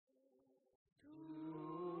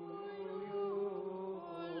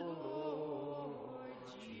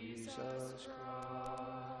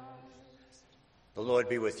The Lord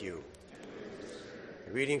be with you.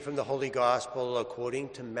 A reading from the Holy Gospel according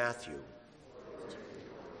to Matthew.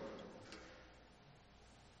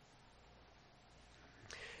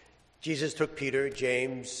 Jesus took Peter,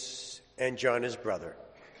 James, and John his brother,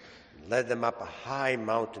 and led them up a high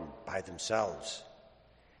mountain by themselves,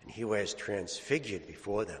 and he was transfigured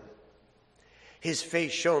before them. His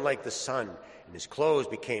face shone like the sun, and his clothes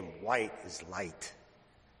became white as light.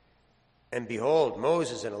 And behold,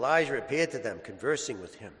 Moses and Elijah appeared to them, conversing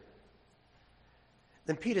with him.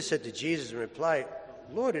 Then Peter said to Jesus in reply,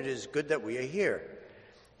 Lord, it is good that we are here.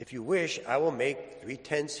 If you wish, I will make 3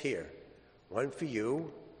 tents here, one for you,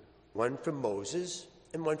 one for Moses,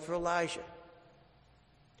 and one for Elijah.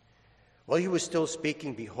 While he was still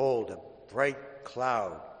speaking, behold, a bright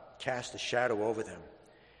cloud cast a shadow over them.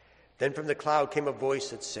 Then from the cloud came a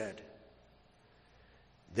voice that said,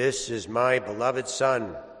 This is my beloved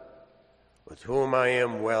Son, with whom I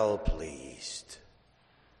am well pleased.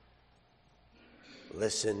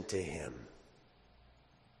 Listen to him.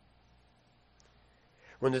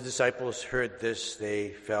 When the disciples heard this, they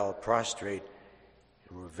fell prostrate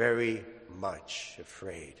and were very much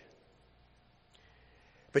afraid.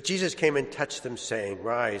 But Jesus came and touched them, saying,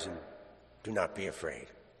 Rise and do not be afraid.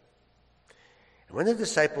 And when the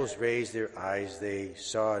disciples raised their eyes, they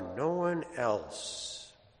saw no one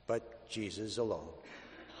else but Jesus alone.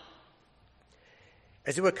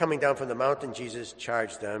 As they were coming down from the mountain, Jesus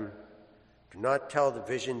charged them, Do not tell the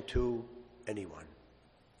vision to anyone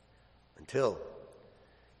until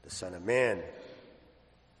the Son of Man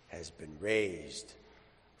has been raised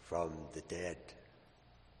from the dead.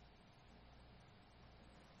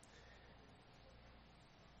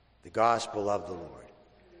 The Gospel of the Lord.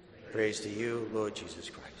 Praise to you, Lord Jesus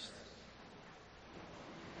Christ.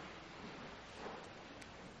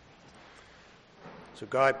 So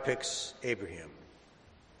God picks Abraham.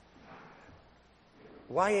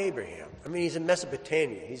 Why Abraham? I mean, he's in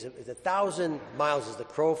Mesopotamia. He's 1,000 miles as the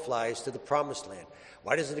crow flies to the Promised Land.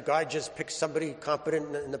 Why doesn't God just pick somebody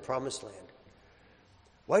competent in the Promised Land?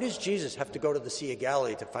 Why does Jesus have to go to the Sea of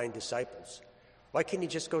Galilee to find disciples? Why can't he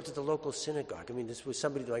just go to the local synagogue? I mean, this was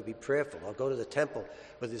somebody that might be prayerful. I'll go to the temple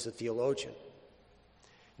where there's a theologian.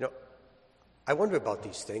 You know, I wonder about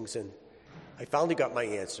these things, and I finally got my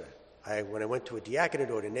answer. When I went to a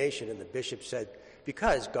diaconate ordination, and the bishop said,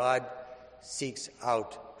 because God seeks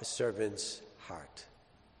out a servant's heart.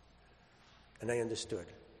 And I understood.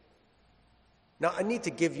 Now, I need to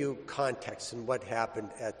give you context in what happened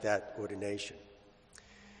at that ordination.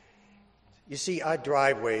 You see, our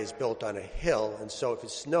driveway is built on a hill, and so if it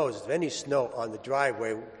snows, if any snow on the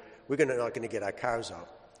driveway, we're not going to get our cars out.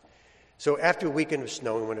 So after a weekend of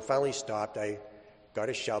snow, when it finally stopped, I got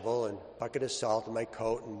a shovel and a bucket of salt in my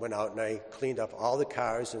coat and went out and I cleaned off all the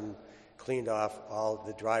cars and cleaned off all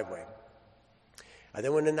the driveway. I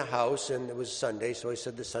then went in the house, and it was Sunday, so I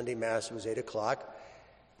said the Sunday Mass was 8 o'clock.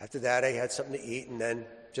 After that, I had something to eat, and then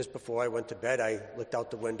just before I went to bed, I looked out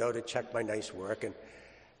the window to check my nice work, and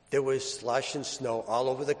there was slush and snow all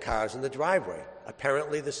over the cars in the driveway.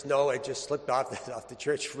 Apparently, the snow had just slipped off the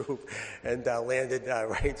church roof and landed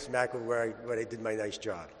right smack where I did my nice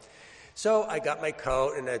job. So I got my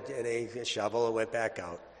coat and a shovel and went back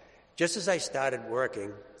out. Just as I started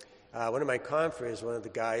working, one of my confreres, one of the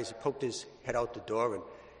guys, poked his head out the door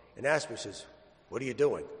and asked me, says, What are you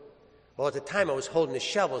doing? Well, at the time, I was holding a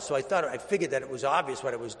shovel, so I figured that it was obvious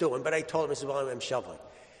what I was doing, but I told him, I said, Well, I'm shoveling.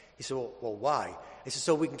 He said, well, why? I said,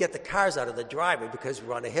 so we can get the cars out of the driveway because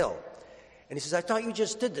we're on a hill. And he says, I thought you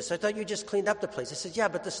just did this. I thought you just cleaned up the place. I said, yeah,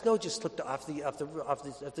 but the snow just slipped off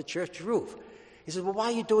the church roof. He said, well, why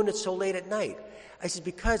are you doing it so late at night? I said,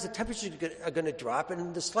 because the temperatures are going to drop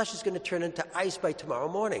and the slush is going to turn into ice by tomorrow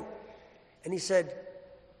morning. And he said,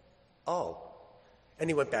 oh. And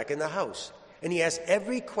he went back in the house. And he asked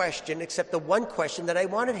every question except the one question that I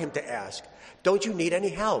wanted him to ask. Don't you need any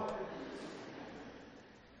help?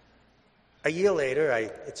 A year later,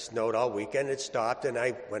 it snowed all weekend, it stopped, and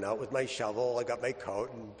I went out with my shovel, I got my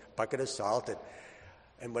coat and bucket of salt,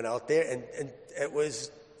 and went out there, and it was,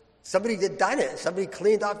 somebody had done it. Somebody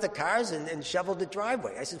cleaned off the cars and shoveled the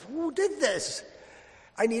driveway. I said, who did this?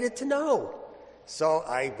 I needed to know. So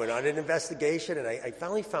I went on an investigation, and I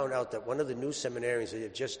finally found out that one of the new seminarians that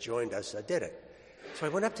had just joined us did it. So I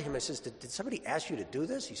went up to him, I says, did somebody ask you to do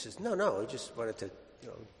this? He says, no, I just wanted to,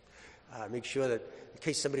 make sure that in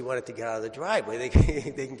case somebody wanted to get out of the driveway, they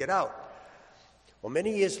can get out. Well,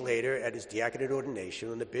 many years later, at his diaconate ordination,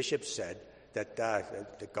 when the bishop said that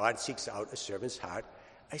God seeks out a servant's heart,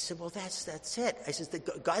 I said, well, that's it. I said,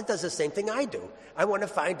 God does the same thing I do. I want to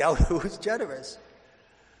find out who's generous.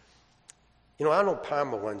 You know, Arnold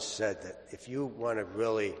Palmer once said that if you want to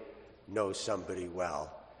really know somebody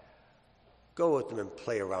well, go with them and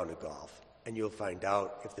play a round of golf, and you'll find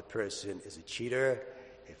out if the person is a cheater,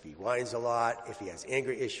 if he whines a lot, if he has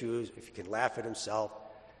anger issues, if he can laugh at himself.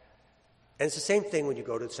 And it's the same thing when you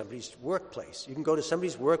go to somebody's workplace. You can go to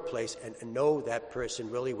somebody's workplace and know that person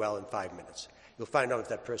really well in 5 minutes. You'll find out if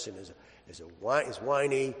that person is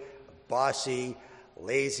whiny, bossy,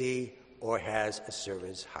 lazy, or has a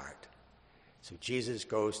servant's heart. So Jesus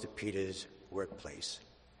goes to Peter's workplace,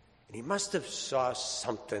 and he must have saw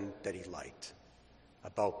something that he liked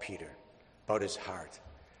about Peter, about his heart.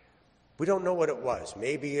 We don't know what it was.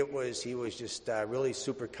 Maybe he was just really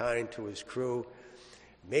super kind to his crew.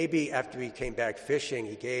 Maybe after he came back fishing,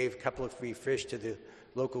 he gave a couple of free fish to the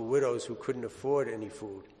local widows who couldn't afford any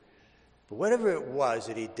food. But whatever it was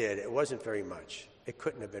that he did, it wasn't very much. It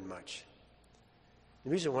couldn't have been much.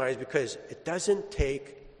 The reason why is because it doesn't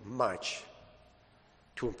take much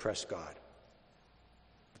to impress God.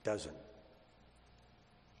 It doesn't.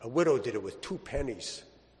 A widow did it with 2 pennies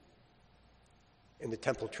in the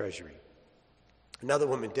temple treasury. Another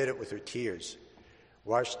woman did it with her tears,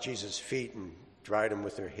 washed Jesus' feet and dried them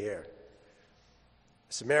with her hair.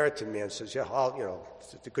 A Samaritan man says,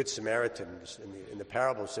 the Good Samaritan in the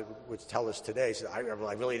parables that would tell us today, says, I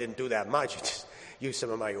really didn't do that much. I just used some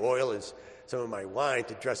of my oil and some of my wine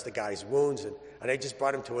to dress the guy's wounds, and I just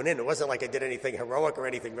brought him to an inn. It wasn't like I did anything heroic or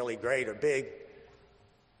anything really great or big.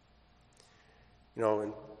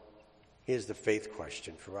 And here's the faith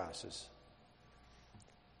question for us is,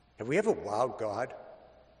 have we ever wowed God?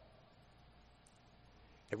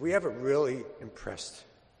 Have we ever really impressed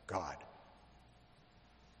God?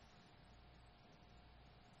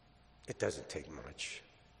 It doesn't take much.